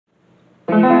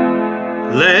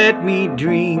Let me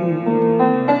dream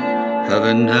of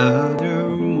another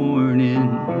morning,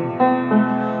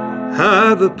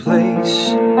 of a place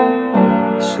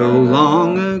so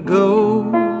long ago,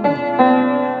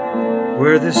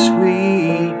 where the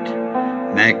sweet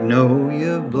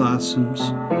magnolia blossoms,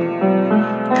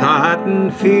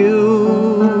 cotton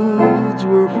fields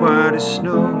were white as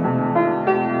snow.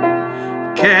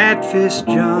 Catfish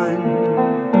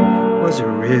John was a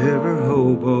river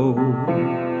hobo.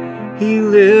 He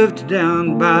lived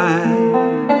down by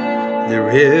the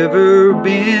river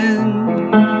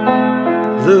bend.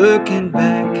 Looking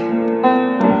back,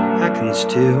 I can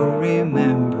still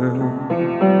remember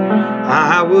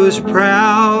I was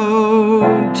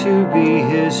proud to be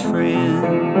his friend.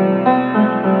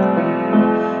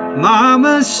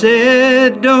 Mama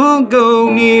said, don't go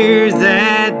near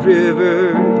that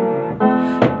river,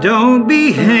 don't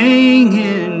be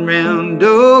hanging round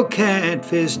old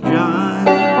Catfish John.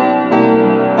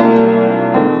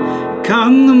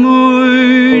 Come the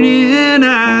morning,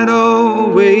 I'd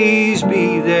always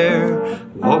be there,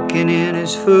 walking in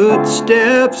his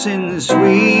footsteps in the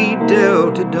sweet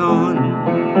Delta dawn.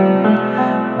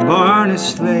 Born a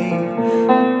slave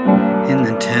in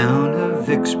the town of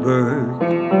Vicksburg,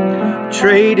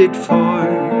 traded for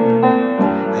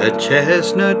a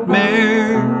chestnut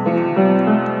mare.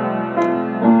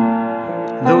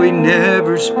 Though he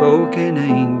never spoke in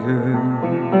anger,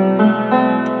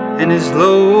 and his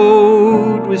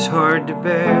load was hard to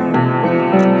bear.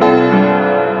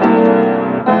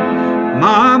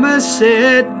 Mama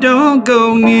said, don't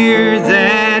go near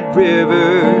that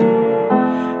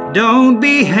river, don't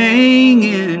be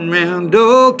hanging round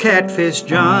old Catfish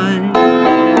John.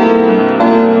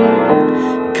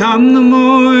 Come the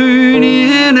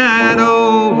morning, I'd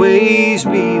always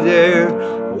be there,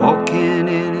 walking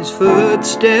in his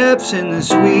footsteps in the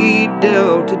sweet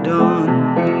Delta dawn.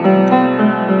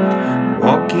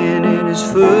 Walking in his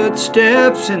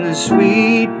footsteps in the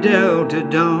sweet Delta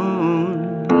dawn.